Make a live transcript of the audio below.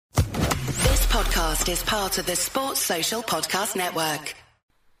podcast is part of the Sports Social Podcast Network.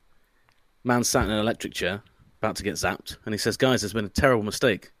 Man sat in an electric chair, about to get zapped, and he says, "Guys, there's been a terrible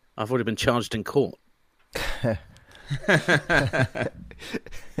mistake. I've already been charged in court."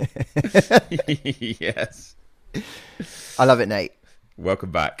 Yes. I love it, Nate. Welcome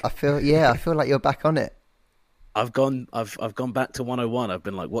back. I feel like you're back on it. I've gone back to 101. I've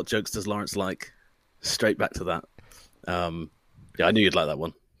been like, what jokes does Lawrence like? Straight back to that. Yeah, I knew you'd like that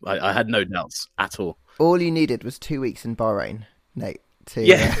one. I had no doubts at all. All you needed was 2 weeks in Bahrain, Nate.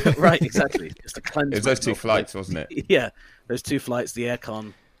 Yeah, right, exactly. Just to cleanse. It was those two flights, wasn't it? Yeah, those two flights, the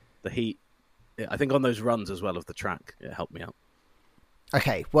aircon, the heat. Yeah, I think on those runs as well of the track, it helped me out.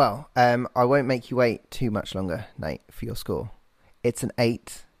 Okay, well, I won't make you wait too much longer, Nate, for your score. It's an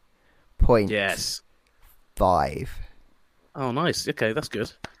 8.5. Yes. Oh, nice. Okay, that's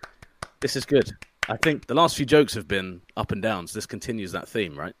good. This is good. I think the last few jokes have been up and down, so this continues that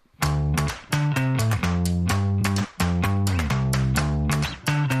theme, right?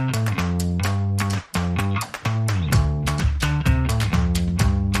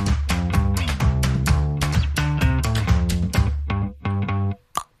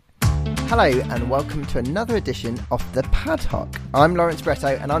 Hello and welcome to another edition of The Padhock. I'm Lawrence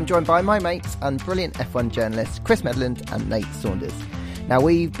Bretto and I'm joined by my mates and brilliant F1 journalists Chris Medland and Nate Saunders. Now,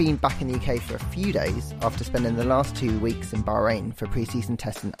 we've been back in the UK for a few days after spending the last 2 weeks in Bahrain for pre-season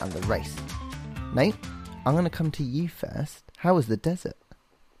testing and the race. Nate, I'm going to come to you first. How was the desert?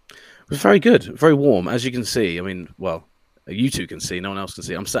 It was very good, very warm, as you can see. I mean, well, you two can see, no one else can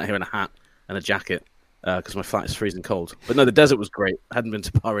see. I'm sat here in a hat and a jacket because my flat is freezing cold. But no, the desert was great. I hadn't been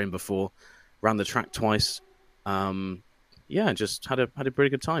to Bahrain before. Ran the track twice. Yeah, just had a pretty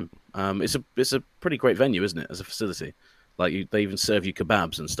good time. It's a pretty great venue, isn't it, as a facility? Like they even serve you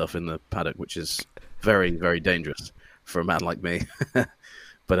kebabs and stuff in the paddock, which is very, very dangerous for a man like me.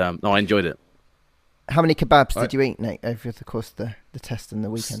 But no, I enjoyed it. How many kebabs did you eat, Nate, over the course of the test and the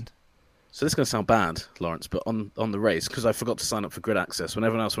weekend? So this is going to sound bad, Lawrence, but on the race, because I forgot to sign up for grid access, when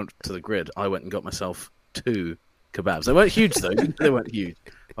everyone else went to the grid, I went and got myself 2 kebabs. They weren't huge, though. They weren't huge.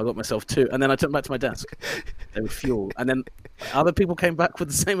 I got myself 2, and then I took them back to my desk. They were fuel. And then other people came back with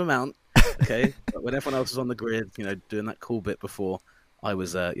the same amount, okay? But when everyone else was on the grid, doing that cool bit before, I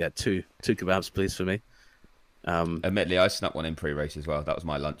was, 2 kebabs, please, for me. Admittedly, I snuck one in pre-race as well. That was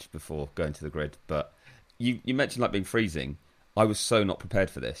my lunch before going to the grid. But you mentioned like being freezing. I was so not prepared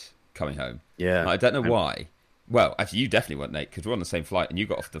for this coming home. Yeah. I don't know why. Well, actually, you definitely weren't, Nate, because we're on the same flight, and you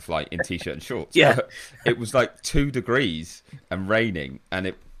got off the flight in T-shirt and shorts. Yeah. But it was like 2 degrees and raining,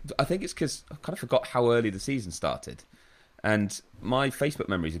 and I think it's because I kind of forgot how early the season started. And my Facebook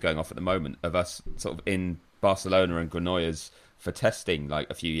memories are going off at the moment of us sort of in Barcelona and Granollers for testing like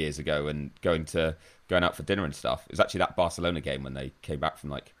a few years ago and going out for dinner and stuff. It was actually that Barcelona game when they came back from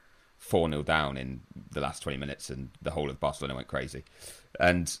like 4-0 down in the last 20 minutes, and the whole of Barcelona went crazy.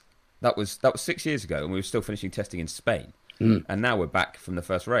 And that was 6 years ago, and we were still finishing testing in Spain. And now we're back from the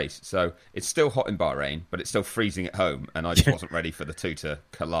first race. So it's still hot in Bahrain, but it's still freezing at home, and I just wasn't ready for the two to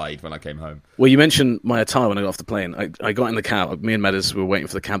collide when I came home. Well, you mentioned my attire when I got off the plane. I got in the cab. Me and Meadows were waiting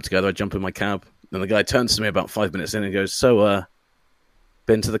for the cab together. I jump in my cab, and the guy turns to me about 5 minutes in and goes, "So,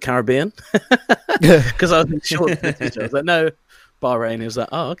 been to the Caribbean?" Because I was in short. I was like, "No, Bahrain." He was like,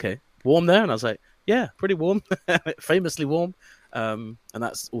 "Oh, okay. Warm there?" And I was like, "Yeah, pretty warm. Famously warm." And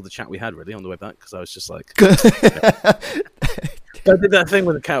that's all the chat we had really on the way back, because I was just like, I did that thing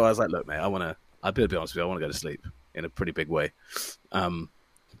with the cow. I was like, "Look, mate, I'll be honest with you, I want to go to sleep in a pretty big way."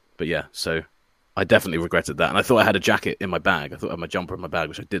 But yeah, so I definitely regretted that, and I thought I had a jacket in my bag. I thought I had my jumper in my bag,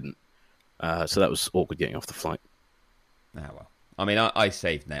 which I didn't. So that was awkward getting off the flight. Ah, well. I mean, I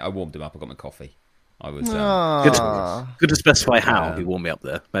saved Nate. I warmed him up. I got my coffee. I was good to specify how he warmed me up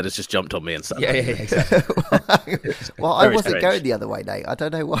there. Meadows just jumped on me and sat. Yeah, exactly. Well, I wasn't going the other way, Nate. I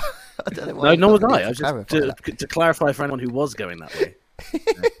don't know why. No, nor was I. I was just to clarify for anyone who was going that way.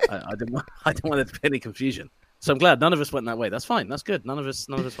 I didn't want there to be any confusion. So I'm glad none of us went that way. That's fine. That's good. None of us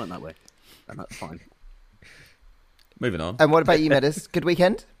went that way, and that's fine. Moving on. And what about you, Meadows? Good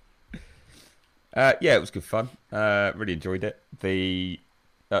weekend? Yeah, it was good fun. Really enjoyed it.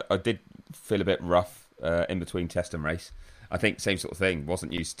 I did feel a bit rough in between test and race. I think same sort of thing.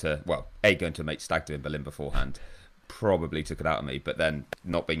 Wasn't used to, going to a mate's stag do in Berlin beforehand probably took it out of me, but then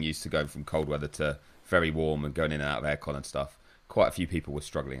not being used to going from cold weather to very warm and going in and out of aircon and stuff. Quite a few people were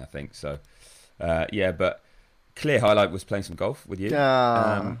struggling, I think. So, but clear highlight was playing some golf with you.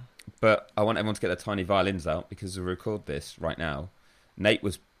 But I want everyone to get their tiny violins out, because we record this right now. Nate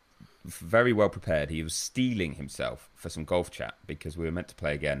was very well prepared. He was steeling himself for some golf chat because we were meant to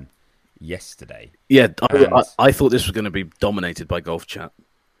play again yesterday. Yeah, I thought this was going to be dominated by golf chat.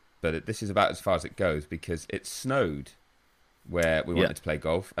 but this is about as far as it goes because it snowed where we wanted to play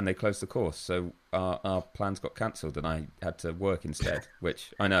golf, and they closed the course. So our plans got cancelled, and I had to work instead,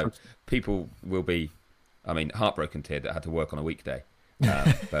 which I know people will be, heartbroken to hear that I had to work on a weekday.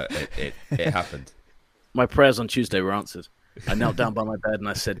 But it happened. My prayers on Tuesday were answered. I knelt down by my bed and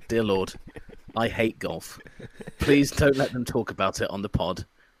I said, "Dear Lord, I hate golf. Please don't let them talk about it on the pod.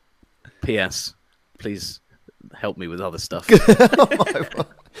 P.S. Please help me with other stuff.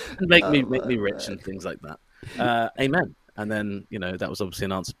 Make me rich and things like that. Amen." And then, that was obviously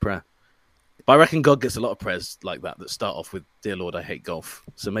an answered prayer. But I reckon God gets a lot of prayers like that start off with, "Dear Lord, I hate golf."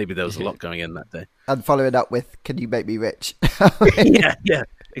 So maybe there was a lot going in that day. And following up with, "Can you make me rich?" Yeah,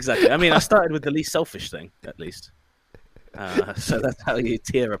 exactly. I started with the least selfish thing, at least. So that's how you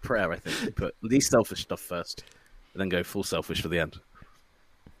tier a prayer, I think. You put least selfish stuff first, and then go full selfish for the end.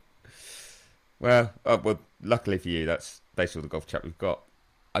 Well, luckily for you, that's basically all the golf chat we've got.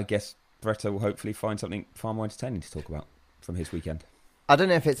 I guess Bretto will hopefully find something far more entertaining to talk about from his weekend. I don't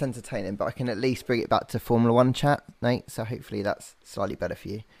know if it's entertaining, but I can at least bring it back to Formula One chat, Nate. So hopefully that's slightly better for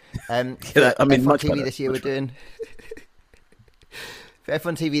you. F1 TV better, this year we're doing. For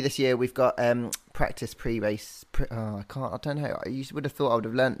F1 TV this year, we've got practice pre-race. I don't know. I would have thought I would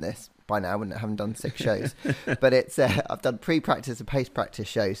have learnt this by now. I haven't done 6 shows, but it's I've done pre-practice and post-practice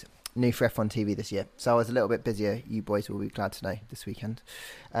shows. New for F1 TV this year, so I was a little bit busier. You boys will be glad to know this weekend.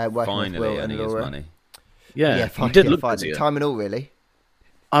 Working finally with Will and earning his Laura. money. Yeah, you did look busier. Time and all, really.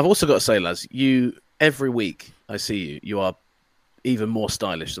 I've also got to say, lads, every week I see you are even more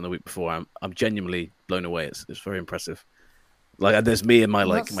stylish than the week before. I'm genuinely blown away. It's very impressive. Like, there's me in my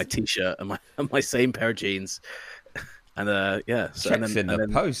my t-shirt and my same pair of jeans, and Checks in the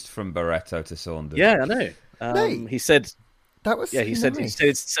post from Barretto to Saunders. Yeah, I know. He said that was he said he'd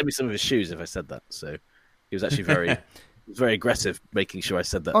send me some of his shoes if I said that. So he was actually very aggressive, making sure I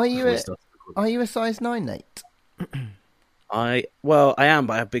said that. Are you a size 9, Nate? I am,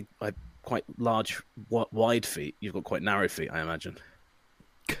 but I have quite large, wide feet. You've got quite narrow feet, I imagine.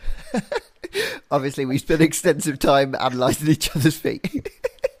 Obviously, we spent extensive time analysing each other's feet.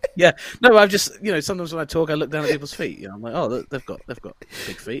 Yeah, no, I've just sometimes when I talk, I look down at people's feet. I'm like, oh, they've got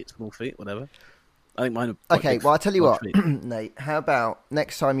big feet, small feet, whatever. I think mine are quite okay. big, Well, I'll tell you what, Nate. How about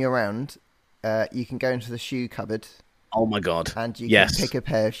next time you're around, you can go into the shoe cupboard. Oh my god! And you can pick a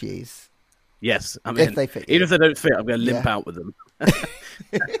pair of shoes. Yes, if they fit. Even if they don't fit, I'm going to limp out with them.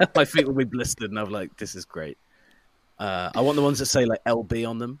 My feet will be blistered, and I'm like, this is great. I want the ones that say like LB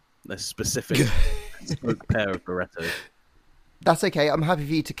on them. They're specific spoke pair of Barretto. That's okay. I'm happy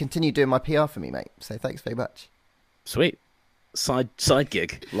for you to continue doing my PR for me, mate. So thanks very much. Sweet. Side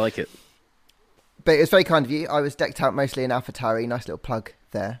gig. Like it. But it was very kind of you. I was decked out mostly in AlphaTauri. Nice little plug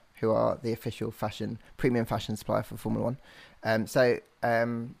there, who are the official premium fashion supplier for Formula One. So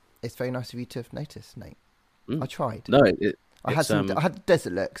it's very nice of you to have noticed, Nate. I tried. No, I had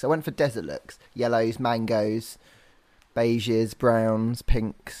desert looks. I went for desert looks. Yellows, mangoes, beiges, browns,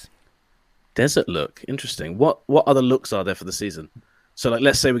 pinks. Desert look. Interesting. What other looks are there for the season? So, like,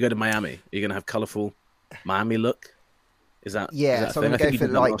 let's say we go to Miami. Are you going to have colourful Miami look? Is that so I'm going to go for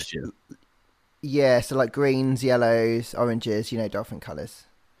like so like greens, yellows, oranges. Dolphin colours.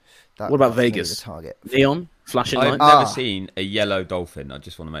 What about Vegas? The target. Neon, flashing I've lights. never seen a yellow dolphin. I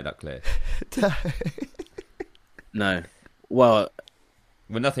just want to make that clear. No. Well,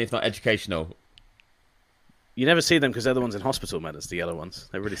 nothing if not educational. You never see them because they're the ones in hospital, man. It's the yellow ones.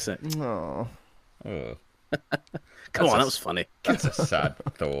 They're really sick. Oh. Come on, that was funny. That's a sad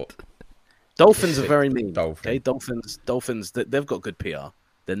thought. Dolphins are very mean. Dolphin. Okay, dolphins. They've got good PR.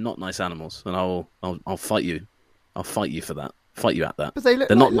 They're not nice animals, and I'll fight you. I'll fight you for that. Fight you at that. But they look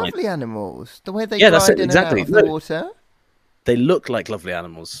They're like not lovely animals. The way they that's glide it, in exactly. and out of the water. They look like lovely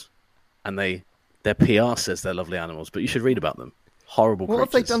animals, and their PR says they're lovely animals. But you should read about them. Horrible What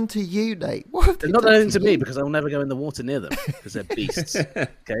creatures. have they done to you, Nate? What have They're they not done done anything to me you? because I'll never go in the water near them because they're beasts.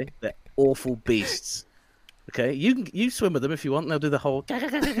 Okay, they're awful beasts. Okay, you swim with them if you want. And they'll do the whole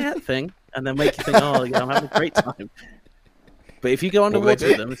thing and then make you think, oh, yeah, I'm having a great time. But if you go underwater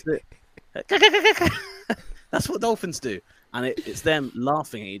with them, that's what dolphins do, and it's them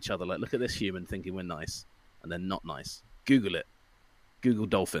laughing at each other. Like, look at this human thinking we're nice, and they're not nice. Google it. Google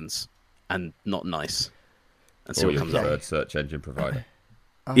dolphins and not nice. And see what comes up. Preferred search engine provider.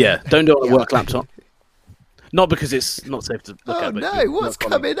 Yeah, don't do it on a work laptop. Not because it's not safe to look at. But no, what's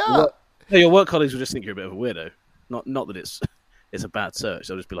coming up? Your work colleagues will just think you're a bit of a weirdo. Not that it's a bad search.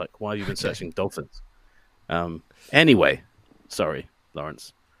 They'll just be like, why have you been searching dolphins? Anyway, sorry,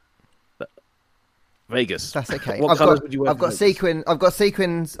 Lawrence. But Vegas. That's okay. What colours would you wear? I've got sequins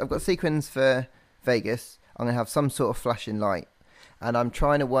for Vegas. I'm gonna have some sort of flashing light. and I'm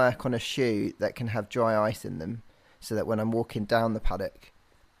trying to work on a shoe that can have dry ice in them, so that when I'm walking down the paddock,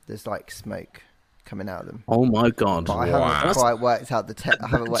 there's like smoke coming out of them. Oh my god! But I haven't quite worked out the I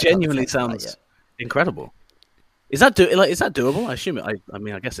haven't worked genuinely out the tech sounds yet. incredible. Is that doable? I assume it. I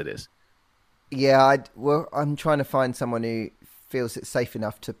mean, I guess it is. Yeah, I'm trying to find someone who feels it's safe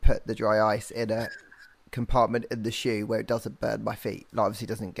enough to put the dry ice in a compartment in the shoe where it doesn't burn my feet. Like, obviously,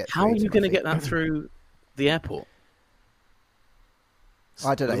 doesn't get. How are you going to get that through the airport?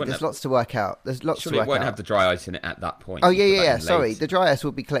 I don't know. There's lots to work out. There's lots to work out. Surely it won't have the dry ice in it at that point. Oh yeah. Sorry, the dry ice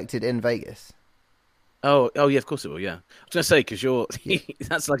will be collected in Vegas. Oh yeah, of course it will. Yeah, I was going to say because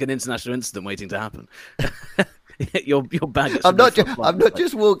that's like an international incident waiting to happen. your bag. I'm not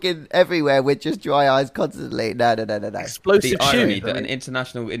just walking everywhere with just dry ice constantly. No. Explosive the irony shoe. that an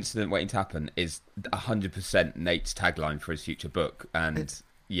international incident waiting to happen is 100% Nate's tagline for his future book, and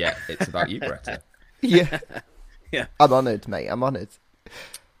yeah, it's about you, Greta. Yeah. Yeah. I'm honoured, mate. I'm honoured.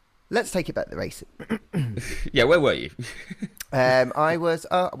 Let's take it back to racing. Yeah, where were you? I was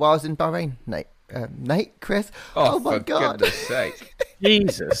in Bahrain, Nate. Chris. Oh my for God! Goodness sake!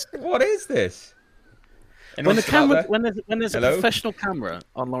 Jesus. What is this? When there's a professional camera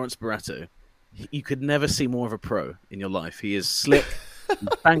on Lawrence Barretto, you could never see more of a pro in your life. He is slick,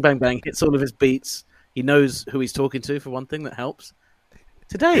 bang, bang, bang, hits all of his beats. He knows who he's talking to, for one thing, that helps.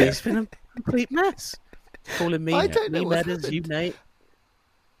 Today, he's been a complete mess. Calling me Meadows, you Nate.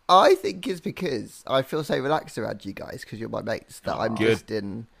 I think it's because I feel so relaxed around you guys because you're my mates that I'm just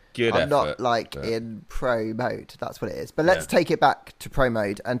in. I'm not in pro mode. That's what it is. But let's take it back to pro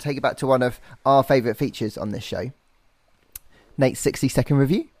mode and take it back to one of our favourite features on this show. Nate's 60-second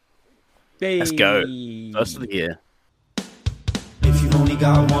review. Hey. Let's go. First of the year. If you've only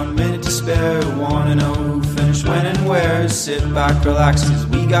got 1 minute to spare, wanna know who finished when and where, sit back, relax, cause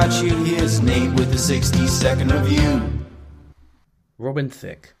we got you. Here's Nate with the 60-second review. Robin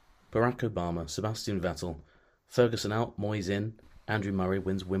Thicke, Barack Obama, Sebastian Vettel, Ferguson out, Moyes in, Andrew Murray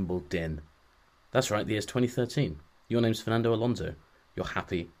wins Wimbledon. That's right, the year's 2013. Your name's Fernando Alonso. You're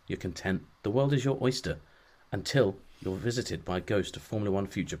happy, you're content, the world is your oyster. Until you're visited by a ghost of Formula One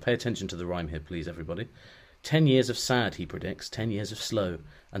future. Pay attention to the rhyme here, please, everybody. 10 years of sad, he predicts, 10 years of slow,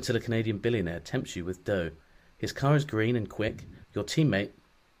 until a Canadian billionaire tempts you with dough. His car is green and quick. Your teammate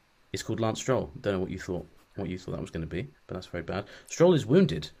is called Lance Stroll. Don't know what you thought that was going to be, but that's very bad. Stroll is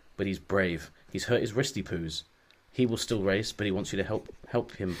wounded, but he's brave. He's hurt his wristy poos. He will still race, but he wants you to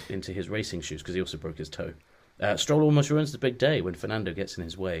help him into his racing shoes because he also broke his toe. Stroll almost ruins the big day when Fernando gets in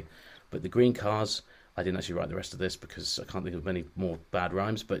his way. But the green cars, I didn't actually write the rest of this because I can't think of many more bad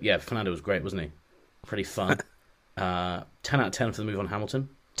rhymes. But yeah, Fernando was great, wasn't he? Pretty fun. 10 out of 10 for the move on Hamilton.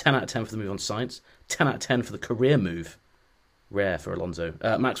 10 out of 10 for the move on Sainz. 10 out of 10 for the career move. Rare for Alonso.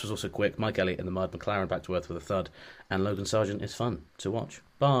 Max was also quick. Mike Elliott in the mud. McLaren back to earth with a thud. And Logan Sargent is fun to watch.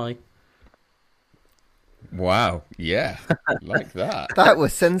 Bye. Wow, yeah, like that. That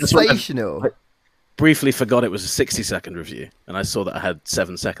was sensational. I briefly forgot it was a 60-second review, and I saw that I had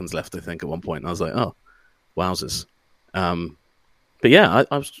 7 seconds left, I think, at one point, and I was like, oh, wowzers. But yeah,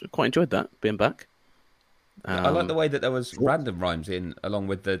 I was quite enjoyed that, being back. I like the way that there was random rhymes in, along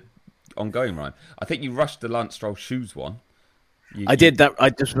with the ongoing rhyme. I think you rushed the Lance Stroll shoes one. I did that.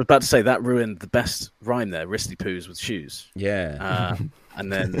 I just was about to say that ruined the best rhyme there, wristy poos with shoes. Yeah.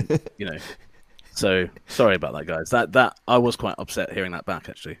 And then, so sorry about that, guys. That I was quite upset hearing that back.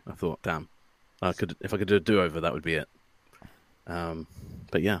 Actually, I thought, damn, if I could do a do-over, that would be it.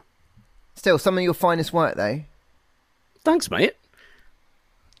 But yeah, still some of your finest work, though. Thanks, mate.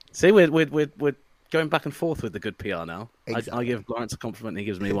 See, we're going back and forth with the good PR now. Exactly. I give Lawrence a compliment, and he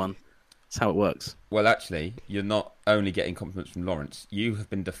gives me one. That's how it works. Well, actually, you're not only getting compliments from Lawrence. You have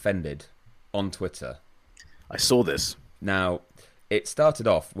been defended on Twitter. I saw this. Now, it started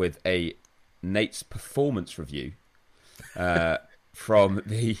off with a Nate's performance review from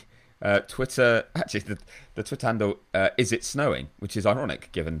the Twitter. Actually, the Twitter handle is it snowing, which is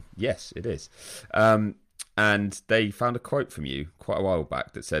ironic given yes, it is. And they found a quote from you quite a while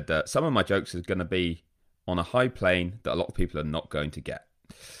back that said some of my jokes are going to be on a high plane that a lot of people are not going to get.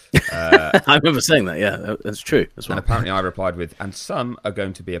 I remember saying that. Yeah, that's true as well. And apparently, I replied with, "And some are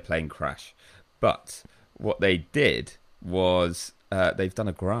going to be a plane crash." But what they did was they've done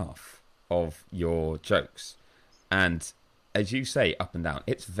a graph of your jokes, and as you say, up and down.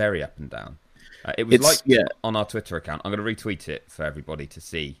 It's very up and down. It was on our Twitter account. I'm going to retweet it for everybody to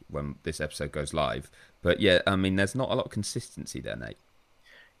see when this episode goes live. But yeah, I mean, there's not a lot of consistency there, Nate.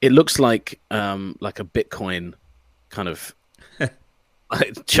 It looks like a Bitcoin kind of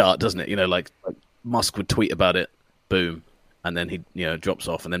chart, doesn't it? Like Musk would tweet about it, boom, and then he drops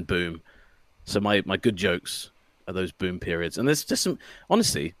off, and then boom. So my good jokes those boom periods. And there's just some,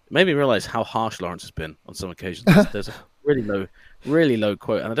 honestly, it made me realize how harsh Lawrence has been on some occasions. There's a really low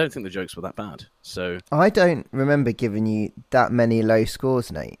quote, and I don't think the jokes were that bad. So I don't remember giving you that many low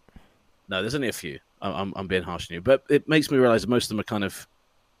scores, Nate. no, there's only a few. I'm being harsh on you, but it makes me realize that most of them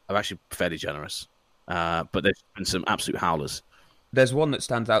are actually fairly generous. But there's been some absolute howlers. There's one that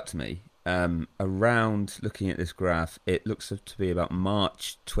stands out to me. Around looking at this graph, it looks to be about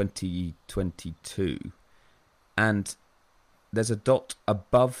March 2022, and there's a dot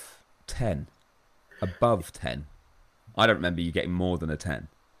above 10. Above 10. I don't remember you getting more than a 10.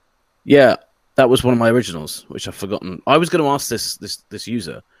 Yeah, that was one of my originals, which I've forgotten. I was going to ask this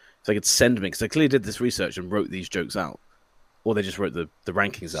user if they could send me, because they clearly did this research and wrote these jokes out, or they just wrote the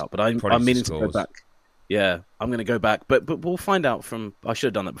rankings out. But I'm meaning to go back. Yeah, I'm going to go back, but we'll find out from. I should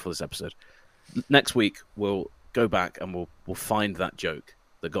have done that before this episode. Next week we'll go back and we'll find that joke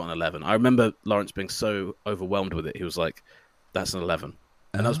that got an 11. I remember Lawrence being so overwhelmed with it. He was like, "That's an 11,"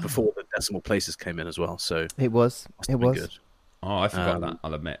 and that was before the decimal places came in as well. So it was. Good. Oh, I forgot that.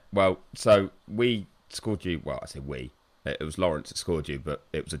 I'll admit. Well, so we scored you. Well, I say we. It was Lawrence that scored you, but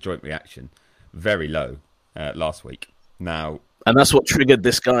it was a joint reaction, very low last week. Now, and that's what triggered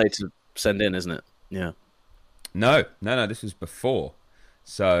this guy to send in, isn't it? Yeah. No. This was before.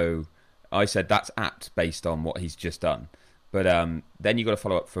 So I said that's apt based on what he's just done. But then you got a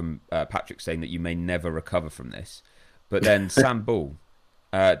follow up from Patrick saying that you may never recover from this. But then Sam Bull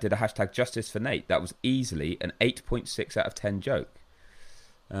did a hashtag Justice for Nate. That was easily an 8.6 out of 10 joke.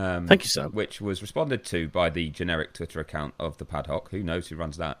 Thank you, Sam. Which was responded to by the generic Twitter account of the Padhock. Who knows who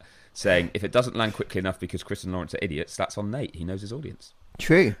runs that? Saying if it doesn't land quickly enough because Chris and Lawrence are idiots, that's on Nate. He knows his audience.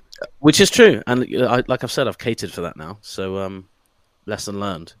 True. Which is true, and like I've said, I've catered for that now. So lesson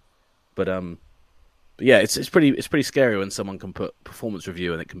learned. But yeah, it's pretty scary when someone can put performance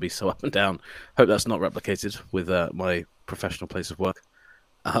review and it can be so up and down. Hope that's not replicated with my professional place of work.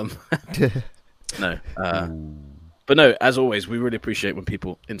 No, but no. As always, we really appreciate when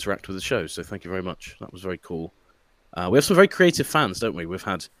people interact with the show. So thank you very much. That was very cool. We have some very creative fans, don't we? We've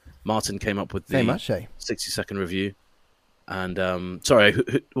had Martin came up with the 60-second review. And sorry,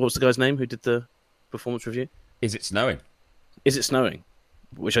 what was the guy's name who did the performance review? Is it snowing? Is it snowing?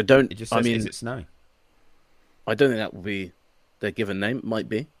 Which I don't. It just says, is it snowing? I don't think that will be their given name. Might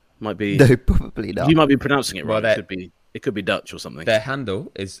be. No, probably not. You might be pronouncing it right. Well, it could be Dutch or something. Their handle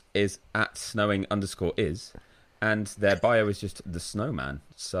is @snowing_is, and their bio is just the snowman.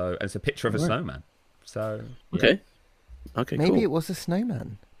 So and it's a picture of a snowman. So yeah. Okay. Maybe cool. it was a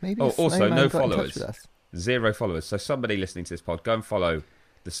snowman. Maybe. Also, no followers. 0 followers. So somebody listening to this pod, go and follow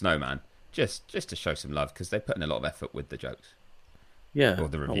the snowman just to show some love because they put in a lot of effort with the jokes. Yeah. Or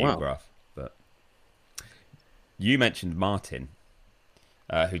the review graph. But you mentioned Martin,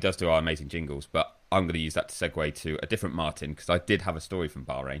 who does do our amazing jingles, but I'm going to use that to segue to a different Martin because I did have a story from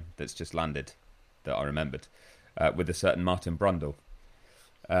Bahrain that's just landed that I remembered with a certain Martin Brundle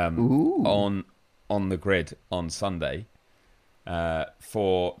on the grid on Sunday.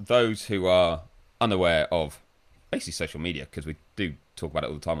 For those who are unaware of basically social media, because we do talk about it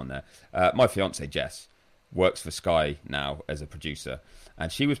all the time on there, my fiance Jess works for Sky now as a producer,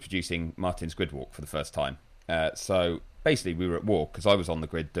 and she was producing Martin's grid walk for the first time. So basically we were at walk because I was on the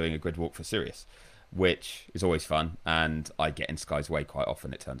grid doing a grid walk for Sirius, which is always fun, and I get in Sky's way quite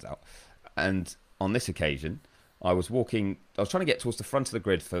often, it turns out. And on this occasion I was trying to get towards the front of the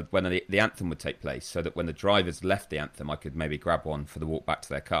grid for when the anthem would take place, so that when the drivers left the anthem I could maybe grab one for the walk back to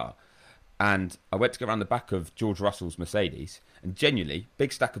their car. And I went to go around the back of George Russell's Mercedes, and genuinely,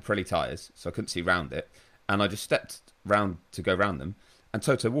 big stack of Pirelli tyres, so I couldn't see round it. And I just stepped round to go round them, and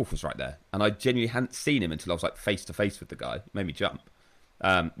Toto Wolff was right there. And I genuinely hadn't seen him until I was like face to face with the guy. It made me jump,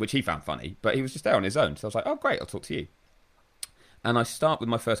 which he found funny. But he was just there on his own, so I was like, "Oh, great, I'll talk to you." And I start with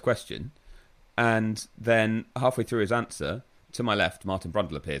my first question, and then halfway through his answer, to my left, Martin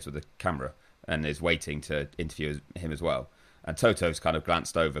Brundle appears with a camera and is waiting to interview him as well. And Toto's kind of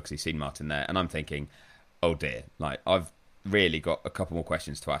glanced over because he's seen Martin there. And I'm thinking, oh dear, like I've really got a couple more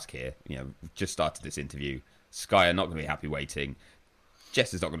questions to ask here. You know, just started this interview. Sky are not going to be happy waiting.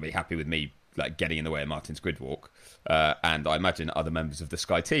 Jess is not going to be happy with me like getting in the way of Martin's grid walk. And I imagine other members of the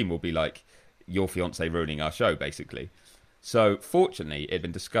Sky team will be like, your fiance ruining our show, basically. So fortunately, it had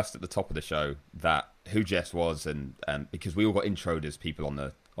been discussed at the top of the show that who Jess was, and because we all got introed as people on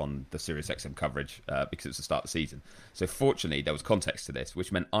the SiriusXM coverage because it was the start of the season. So fortunately, there was context to this,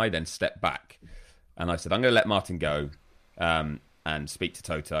 which meant I then stepped back and I said, I'm going to let Martin go and speak to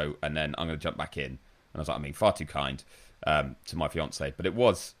Toto, and then I'm going to jump back in. And I was like, I mean, far too kind to my fiance. But it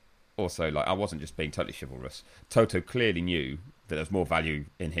was also like, I wasn't just being totally chivalrous. Toto clearly knew that there's more value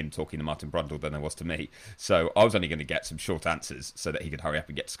in him talking to Martin Brundle than there was to me. So I was only going to get some short answers so that he could hurry up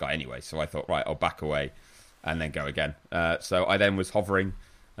and get to Sky anyway. So I thought, right, I'll back away and then go again. So I then was hovering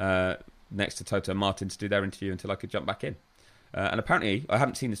next to Toto and Martin to do their interview until I could jump back in. And apparently, I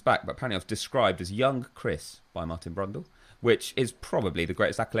haven't seen this back, but apparently I was described as young Chris by Martin Brundle, which is probably the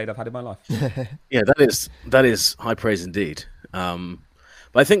greatest accolade I've had in my life. Yeah, that is high praise indeed. But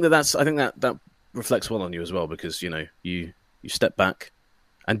I think that reflects well on you as well, because you step back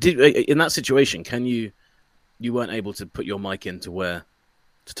and in that situation, you weren't able to put your mic in to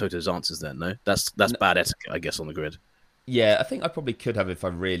Toto's answers then, no? That's bad etiquette, I guess, on the grid. Yeah, I think I probably could have if I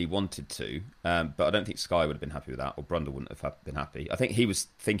really wanted to, but I don't think Sky would have been happy with that, or Brundle wouldn't have been happy. I think he was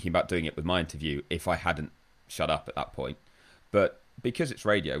thinking about doing it with my interview if I hadn't shut up at that point. But because it's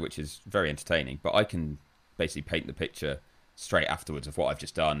radio, which is very entertaining, but I can basically paint the picture straight afterwards of what I've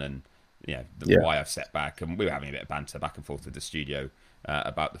just done and why I've stepped back. And we were having a bit of banter back and forth with the studio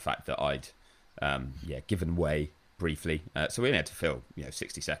about the fact that I'd given way briefly. So we only had to fill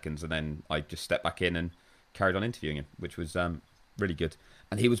 60 seconds, and then I just stepped back in and carried on interviewing him, which was really good.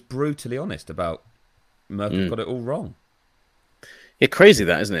 And he was brutally honest about Merck got it all wrong. Yeah, crazy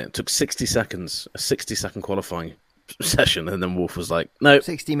that, isn't it? It took 60 seconds, a 60-second qualifying session, and then Wolf was like, no.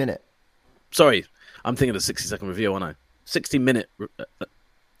 60-minute. Sorry, I'm thinking of 60-second review, aren't I? 60-minute.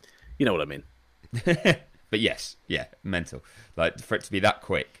 You know what I mean. But yes, yeah, mental. Like, for it to be that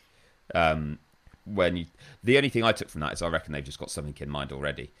quick. The only thing I took from that is I reckon they've just got something in mind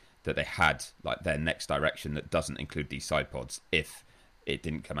already, that they had like their next direction that doesn't include these side pods if it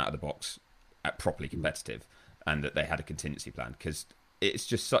didn't come out of the box at properly competitive, and that they had a contingency plan, because it's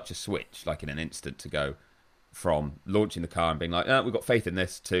just such a switch, like in an instant, to go from launching the car and being like, we've got faith in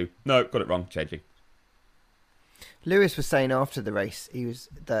this, to no, got it wrong, changing. Lewis was saying after the race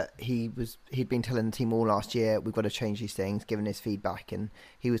he'd been telling the team all last year, we've got to change these things, giving his feedback, and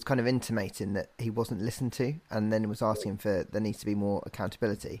he was kind of intimating that he wasn't listened to, and then was asking for there needs to be more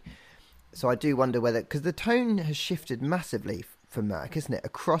accountability. So I do wonder whether, because the tone has shifted massively for Merck, isn't it?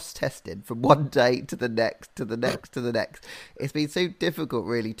 Across testing from one day to the next, to the next, to the next. It's been so difficult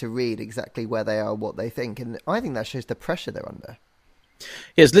really to read exactly where they are, what they think, and I think that shows the pressure they're under.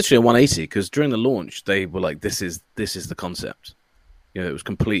 Yeah, it's literally a 180, because during the launch they were like, "This is the concept." It was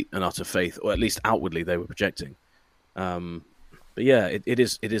complete and utter faith, or at least outwardly they were projecting. But yeah, it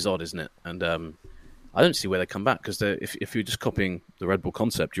is odd, isn't it? And I don't see where they come back, because if you're just copying the Red Bull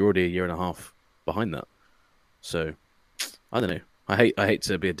concept, you're already a year and a half behind that. So I don't know. I hate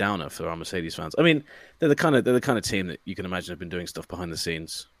to be a downer for our Mercedes fans. I mean, they're the kind of team that you can imagine have been doing stuff behind the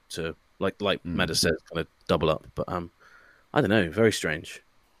scenes to like Meda said, kind of double up. But I don't know, very strange.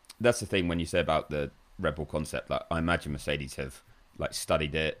 That's the thing when you say about the Red Bull concept. Like, I imagine Mercedes have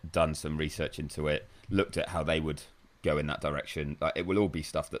studied it, done some research into it, looked at how they would go in that direction. Like, it will all be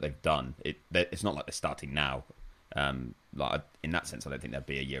stuff that they've done. It's not like they're starting now. In that sense, I don't think they'll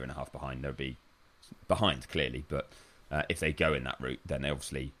be a year and a half behind. They'll be behind clearly, but if they go in that route, then they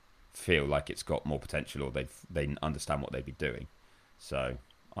obviously feel like it's got more potential, or they understand what they'd be doing. So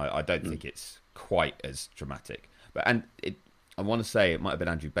I don't think it's quite as dramatic. But I want to say it might have been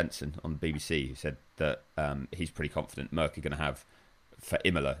Andrew Benson on the BBC who said that he's pretty confident Merck are going to have, for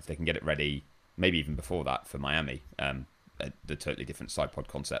Imola, if they can get it ready, maybe even before that for Miami, the totally different side pod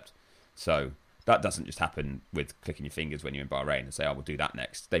concept. So that doesn't just happen with clicking your fingers when you're in Bahrain and say, "Oh, we'll do that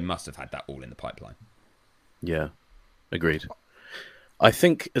next." They must have had that all in the pipeline. Yeah, agreed. I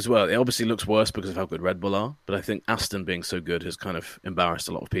think as well, it obviously looks worse because of how good Red Bull are, but I think Aston being so good has kind of embarrassed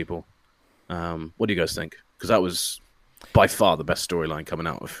a lot of people. What do you guys think? Because that was by far the best storyline coming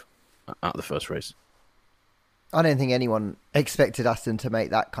out of the first race. I don't think anyone expected Aston to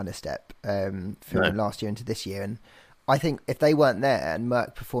make that kind of step from last year into this year. And I think if they weren't there and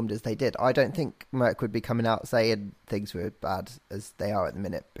Merck performed as they did, I don't think Merck would be coming out saying things were bad as they are at the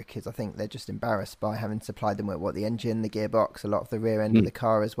minute, because I think they're just embarrassed by having supplied them with the engine, the gearbox, a lot of the rear end of the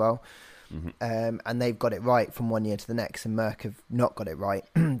car as well. Mm-hmm. And they've got it right from one year to the next, and Merck have not got it right.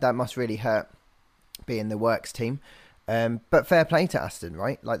 That must really hurt being the works team. But fair play to Aston,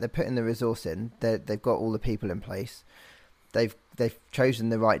 right? Like, they're putting the resource in. They've got all the people in place. They've chosen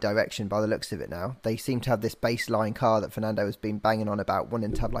the right direction by the looks of it now. They seem to have this baseline car that Fernando has been banging on about,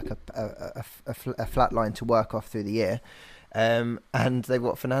 wanting to have like a flat line to work off through the year. And they've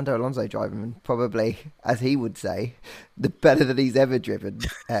got Fernando Alonso driving, and probably, as he would say, the better that he's ever driven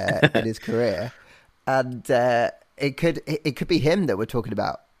in his career. And it could be him that we're talking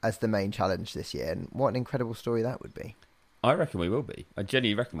about as the main challenge this year, and what an incredible story that would be. I reckon we will be. I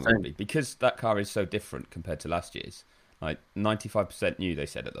genuinely reckon we will be, because that car is so different compared to last year's. Like 95% new, they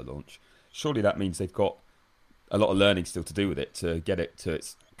said at the launch. Surely that means they've got a lot of learning still to do with it to get it to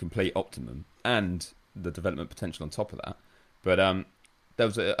its complete optimum and the development potential on top of that. But there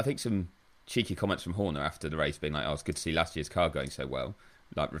was, I think, some cheeky comments from Horner after the race being like, oh, it's good to see last year's car going so well,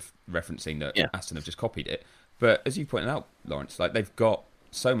 like referencing that Aston have just copied it. But as you pointed out, Lawrence, like they've got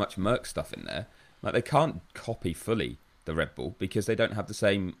so much Merc stuff in there, like they can't copy fully the Red Bull because they don't have the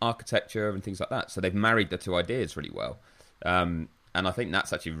same architecture and things like that. So they've married the two ideas really well. And I think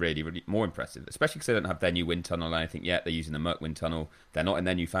that's actually really, really more impressive, especially because they don't have their new wind tunnel or anything yet. They're using the Merc wind tunnel. They're not in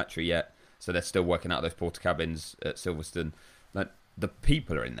their new factory yet. So they're still working out those porta cabins at Silverstone. Like, the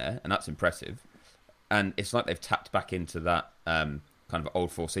people are in there, and that's impressive. And it's like they've tapped back into that kind of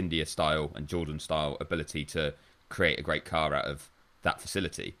old Force India style and Jordan style ability to create a great car out of that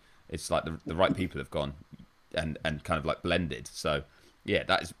facility. It's like the right people have gone and kind of like blended. So yeah,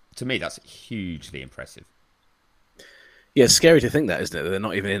 that is, to me, that's hugely impressive. Yeah, it's scary to think that, isn't it? They're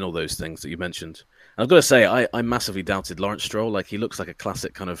not even in all those things that you mentioned. And I've got to say, I massively doubted Lawrence Stroll. Like, he looks like a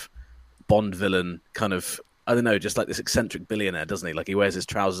classic kind of Bond villain, kind of, I don't know, just like this eccentric billionaire, doesn't he? Like, he wears his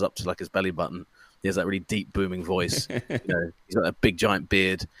trousers up to like his belly button. He has that really deep, booming voice. He's got a big, giant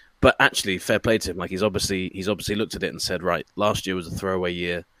beard. But actually, fair play to him. Like, he's obviously looked at it and said, right, last year was a throwaway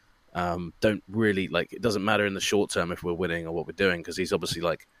year. Don't really, like, it doesn't matter in the short term if we're winning or what we're doing, because he's obviously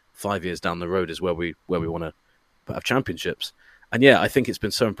like 5 years down the road is where we want to have championships. And yeah, I think it's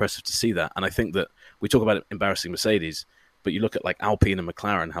been so impressive to see that. And I think that we talk about embarrassing Mercedes, but you look at like Alpine and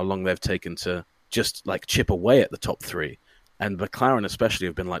McLaren, how long they've taken to just like chip away at the top three. And McLaren especially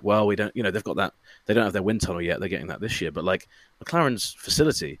have been like, well, we don't, they've got that, they don't have their wind tunnel yet, they're getting that this year. But like, McLaren's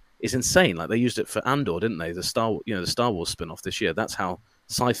facility is insane. Like, they used it for Andor, didn't they? The Star Wars spin-off this year. That's how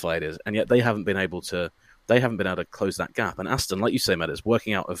sci-fi it is. And yet they haven't been able to close that gap. And Aston, like you say, Matt, it's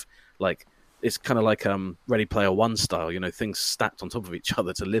working out of like, it's kind of like Ready Player One style, things stacked on top of each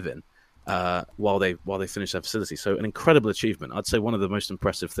other to live in while they finish their facility. So an incredible achievement. I'd say one of the most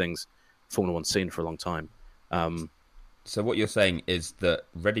impressive things Formula One's seen for a long time. So what you're saying is that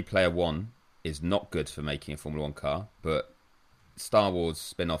Ready Player One is not good for making a Formula One car, but Star Wars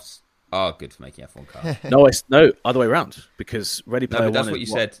spin-offs are good for making a F1 car. No, other way around. Because Ready Player One. That's what you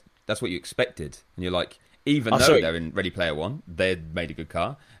said. That's what you expected, and you're like, even though they're in Ready Player One, they made a good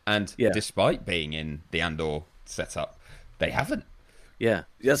car, and despite being in the Andor setup, they haven't. Yeah,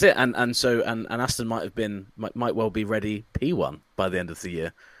 that's it. And Aston might well be ready P1 by the end of the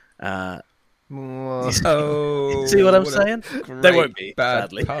year. See what I'm saying? They won't be,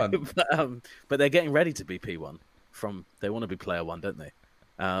 sadly. But they're getting ready to be P1. They want to be Player One, don't they?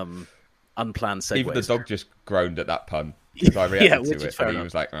 Unplanned segues. Even the dog just groaned at that pun because I reacted to it, and he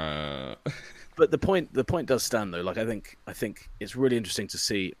was like. But the point does stand though. Like, I think it's really interesting to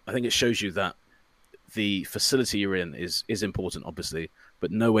see. I think it shows you that the facility you're in is important, obviously,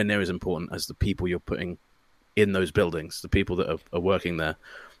 but nowhere near as important as the people you're putting in those buildings, the people that are working there.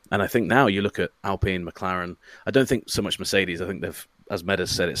 And I think now you look at Alpine, McLaren. I don't think so much Mercedes. I think they've, as Med has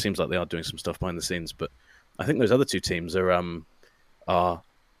said, it seems like they are doing some stuff behind the scenes. But I think those other two teams are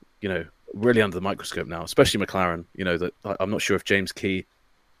really under the microscope now, especially McLaren. That I'm not sure if James Key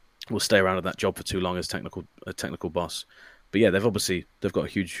will stay around at that job for too long as technical boss. But yeah, they've got a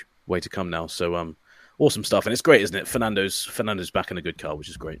huge way to come now. So awesome stuff, and it's great, isn't it? Fernando's back in a good car, which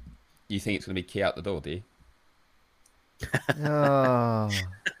is great. You think it's going to be Key out the door, do you? Oh.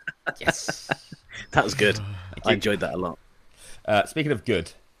 Yes. That was good. I enjoyed that a lot. Speaking of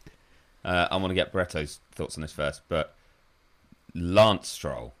good, I want to get Bretto's thoughts on this first, but Lance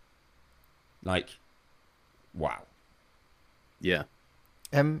Stroll, like, wow. Yeah.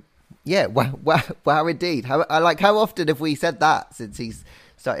 Wow, indeed. How often have we said that since he's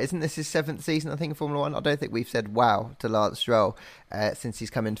started? Isn't this his 7th season, I think, in Formula One? I don't think we've said wow to Lance Stroll since he's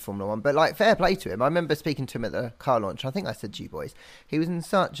come into Formula One. But, like, fair play to him. I remember speaking to him at the car launch. I think I said to you boys, he was in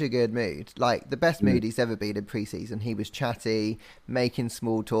such a good mood. Like, the best mood he's ever been in pre-season. He was chatty, making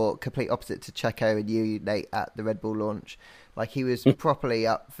small talk, complete opposite to Checo and you, Nate, at the Red Bull launch. Like, he was properly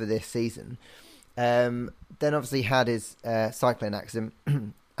up for this season. Then obviously had his cycling accident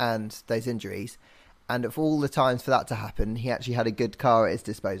and those injuries, and of all the times for that to happen, he actually had a good car at his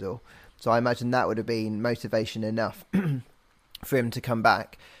disposal. So I imagine that would have been motivation enough for him to come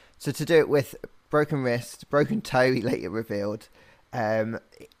back. So to do it with broken wrist, broken toe, he later revealed, even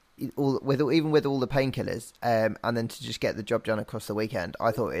with all the painkillers, and then to just get the job done across the weekend,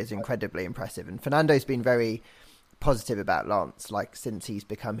 I thought it was incredibly impressive. And Fernando's been very positive about Lance, like, since he's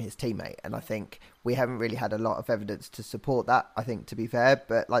become his teammate, and I think we haven't really had a lot of evidence to support that, I think, to be fair,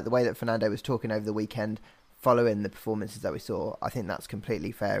 but like the way that Fernando was talking over the weekend following the performances that we saw, I think that's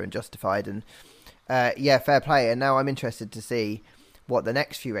completely fair and justified, and fair play. And now I'm interested to see what the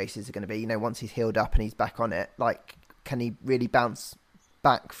next few races are going to be. Once he's healed up and he's back on it, like, can he really bounce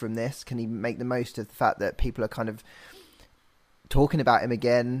back from this? Can he make the most of the fact that people are kind of talking about him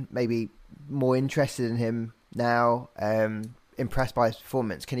again, maybe more interested in him now, impressed by his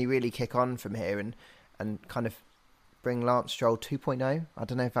performance? Can he really kick on from here and kind of bring Lance Stroll 2.0? I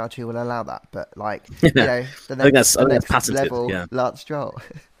don't know if Valtteri will allow that, but like, the next patented, level, yeah. Lance Stroll.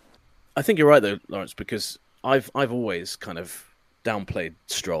 I think you're right though, Lawrence, because I've always kind of downplayed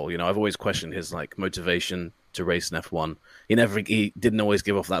Stroll. I've always questioned his like motivation to race in F1. He didn't always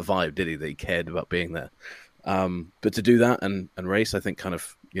give off that vibe, did he? That he cared about being there. But to do that and race, I think kind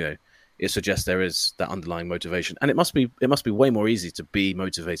of it suggests there is that underlying motivation, and it must be way more easy to be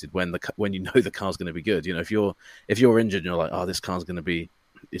motivated when you know the car's going to be good. If you're injured and you're like, oh, this car's going to be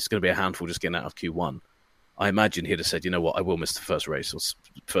a handful just getting out of Q1. I imagine he'd have said, you know what, I will miss the first race or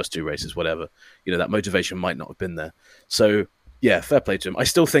first two races, whatever. That motivation might not have been there. So yeah, fair play to him. I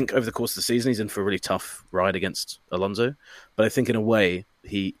still think over the course of the season he's in for a really tough ride against Alonso, but I think in a way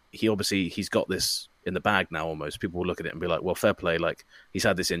he obviously he's got this in the bag now almost. People will look at it and be like, well, fair play, like he's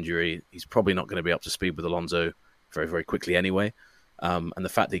had this injury, he's probably not going to be up to speed with Alonso very, very quickly anyway. And the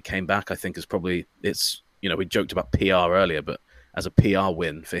fact that he came back, I think is probably, we joked about PR earlier, but as a PR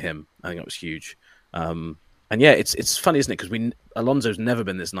win for him, I think it was huge. And yeah, it's funny, isn't it? Because Alonso's never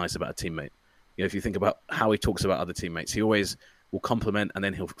been this nice about a teammate. If you think about how he talks about other teammates, he always will compliment and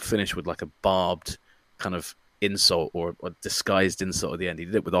then he'll finish with like a barbed kind of insult or a disguised insult at the end. He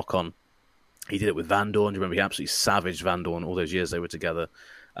did it with Ocon. He did it with Van Dorn. Do you remember? He absolutely savaged Van Dorn all those years they were together.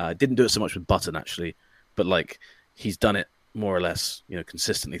 Didn't do it so much with Button, actually. But like he's done it more or less,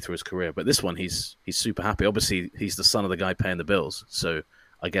 consistently through his career. But this one, he's super happy. Obviously, he's the son of the guy paying the bills. So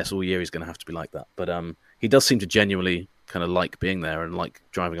I guess all year he's going to have to be like that. But he does seem to genuinely kind of like being there and like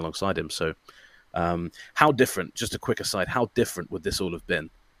driving alongside him. So how different, just a quick aside, how different would this all have been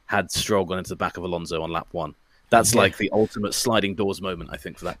had Stroll gone into the back of Alonso on lap one? That's like the ultimate sliding doors moment, I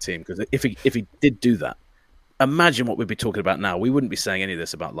think, for that team. Because if he did do that, imagine what we'd be talking about now. We wouldn't be saying any of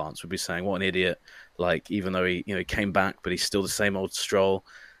this about Lance. We'd be saying, what an idiot. Like, even though he came back, but he's still the same old Stroll.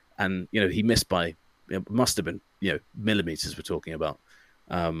 And, he missed by, it must have been, millimeters we're talking about.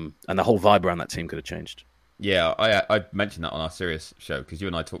 And the whole vibe around that team could have changed. Yeah, I mentioned that on our Sirius show, because you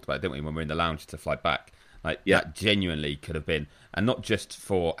and I talked about it, didn't we, when we were in the lounge to fly back. That genuinely could have been, and not just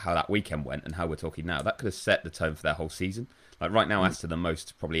for how that weekend went and how we're talking now, that could have set the tone for their whole season. Like right now, Aston, the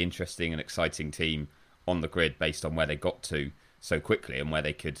most probably interesting and exciting team on the grid based on where they got to so quickly and where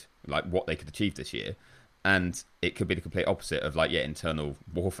they could, like what they could achieve this year. And it could be the complete opposite of internal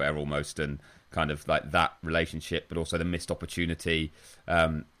warfare almost, and kind of like that relationship, but also the missed opportunity.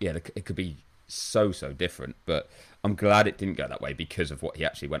 It could be so different, but I'm glad it didn't go that way because of what he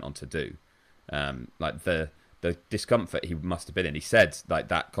actually went on to do. Like the discomfort he must have been in. He said like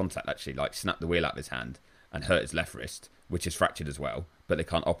that contact actually like snapped the wheel out of his hand and hurt his left wrist, which is fractured as well, but they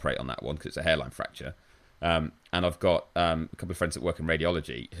can't operate on that one because it's a hairline fracture. And I've got a couple of friends that work in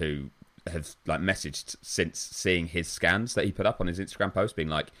radiology who have like messaged since seeing his scans that he put up on his Instagram post, being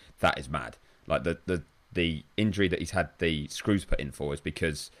like, that is mad. Like the injury that he's had the screws put in for is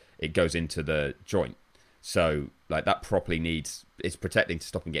because it goes into the joint. So like that properly it's protecting to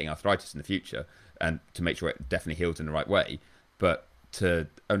stop him getting arthritis in the future and to make sure it definitely heals in the right way. But to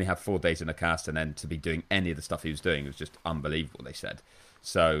only have 4 days in a cast and then to be doing any of the stuff he was doing was just unbelievable, they said.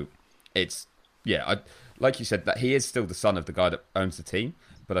 So it's, like you said, that he is still the son of the guy that owns the team,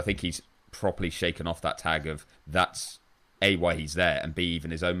 but I think he's properly shaken off that tag of that's A, why he's there, and B,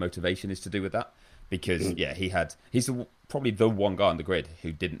 even his own motivation is to do with that. Because, he's probably the one guy on the grid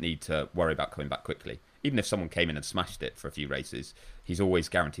who didn't need to worry about coming back quickly. Even if someone came in and smashed it for a few races, he's always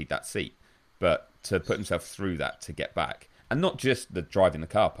guaranteed that seat. But to put himself through that to get back, and not just the driving the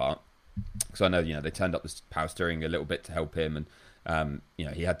car part, because I know, they turned up the power steering a little bit to help him, and,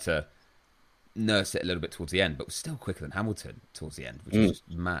 he had to nurse it a little bit towards the end, but was still quicker than Hamilton towards the end, which is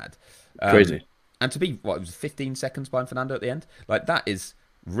just mad. Crazy. And to be, it was 15 seconds behind Fernando at the end? Like, that is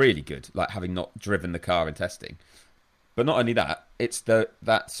really good, like having not driven the car in testing. But not only that, it's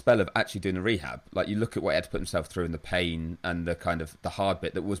that spell of actually doing the rehab. Like, you look at what he had to put himself through and the pain and the kind of the hard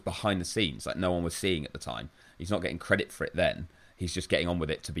bit that was behind the scenes, like no one was seeing at the time. He's not getting credit for it then. He's just getting on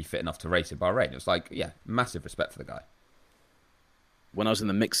with it to be fit enough to race in Bahrain. It was like, massive respect for the guy. When I was in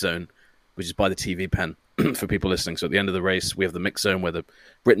the mix zone, which is by the TV pen for people listening, so at the end of the race, we have the mix zone where the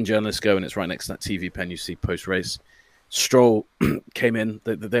Britain journalists go, and it's right next to that TV pen you see post-race. Stroll came in,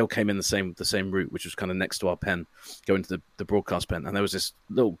 they all came in the same route, which was kind of next to our pen, going to the broadcast pen. And there was this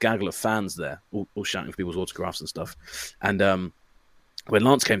little gaggle of fans there, all shouting for people's autographs and stuff. And when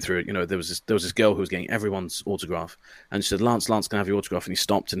Lance came through, there was this girl who was getting everyone's autograph, and she said, "Lance, can I have your autograph?" And he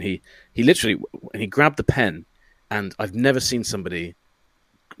stopped, and he grabbed the pen, and I've never seen somebody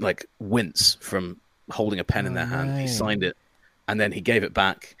like wince from holding a pen in their hand. He signed it, and then he gave it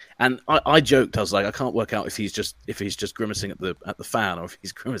back. And I joked, I was like, I can't work out if he's just grimacing at the fan or if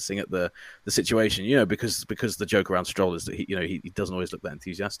he's grimacing at the situation, because the joke around Stroll is that he doesn't always look that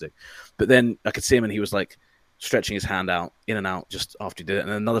enthusiastic. But then I could see him, and he was like stretching his hand out in and out just after he did it. And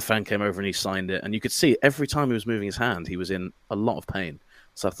then another fan came over and he signed it, and you could see every time he was moving his hand, he was in a lot of pain.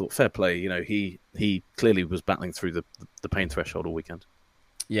 So I thought, fair play. He clearly was battling through the pain threshold all weekend.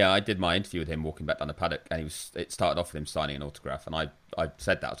 Yeah, I did my interview with him walking back down the paddock, and it started off with him signing an autograph, and I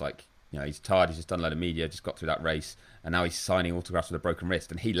said that. I was like, he's tired, he's just done a load of media, just got through that race, and now he's signing autographs with a broken wrist,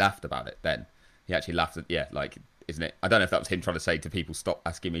 and he laughed about it then. He actually laughed at, isn't it? I don't know if that was him trying to say to people, stop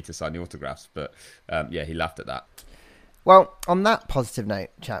asking me to sign the autographs, but he laughed at that. Well, on that positive note,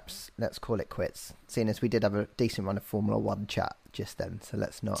 chaps, let's call it quits, seeing as we did have a decent run of Formula 1 chat just then, so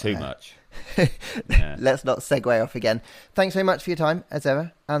let's not... Too much. Let's not segue off again. Thanks very much for your time, as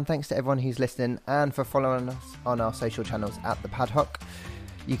ever, and thanks to everyone who's listening and for following us on our social channels at The Paddock.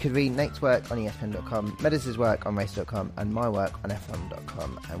 You can read Nate's work on ESPN.com, Meadows' work on Race.com, and my work on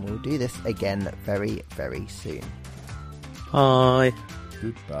F1.com, and we'll do this again very, very soon. Bye.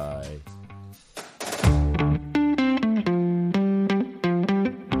 Goodbye.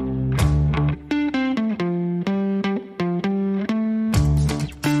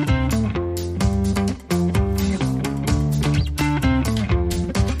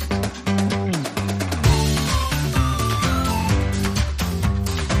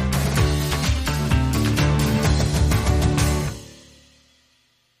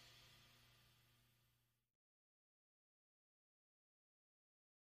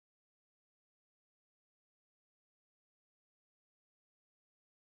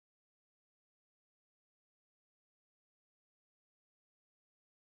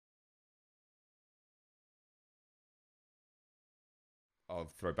 I'll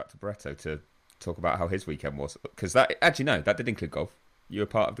throw back to Bretto to talk about how his weekend was. Because that did include golf. You were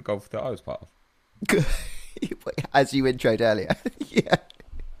part of the golf that I was part of. As you introed earlier. Yeah.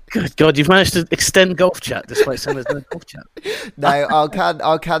 Good God, you've managed to extend golf chat despite saying there's no golf chat. No, I'll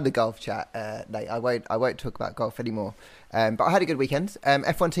can the golf chat, Nate. I won't talk about golf anymore. But I had a good weekend.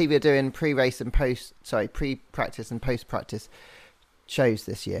 F1 TV are doing pre-practice and post-practice shows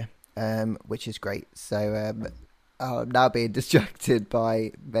this year, which is great. So I'm now being distracted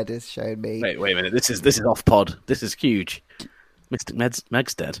by Meadows showing me. Wait a minute. This is off pod. This is huge. Mystic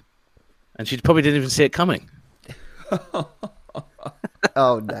Meg's dead, and she probably didn't even see it coming.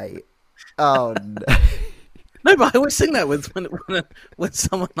 Oh, Nate. Oh, no. No, but I always think that when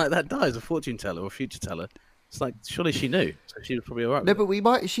someone like that dies, a fortune teller or a future teller, it's like, surely she knew, so she was probably all right. No,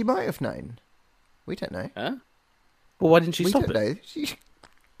 but she might have known. We don't know. Huh? Well, why didn't she stop it? Know.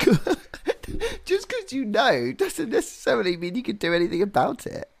 Just because you know doesn't necessarily mean you can do anything about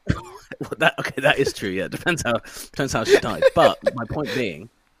it. Well, that is true. Yeah, depends how she died. But my point being,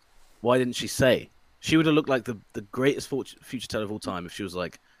 why didn't she say? She would have looked like the greatest future teller of all time if she was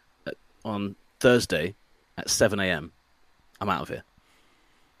like, on Thursday at 7 a.m, I'm out of here.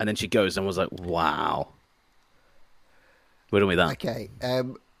 And then she goes and was like, wow. Where do we that? Okay.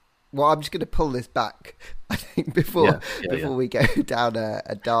 Well, I'm just going to pull this back, I think, before we go down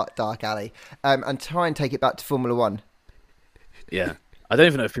a dark alley, and try and take it back to Formula 1. Yeah. I don't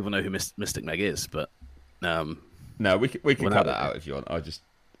even know if people know who Mystic Meg is, but... no, we can cut that out if you want. I just...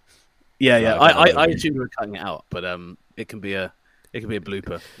 Yeah. I assume we were cutting it out, but it can be a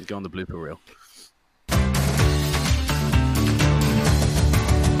blooper. You go on the blooper reel.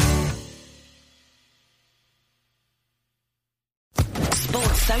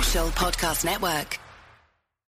 Sports Social Podcast Network.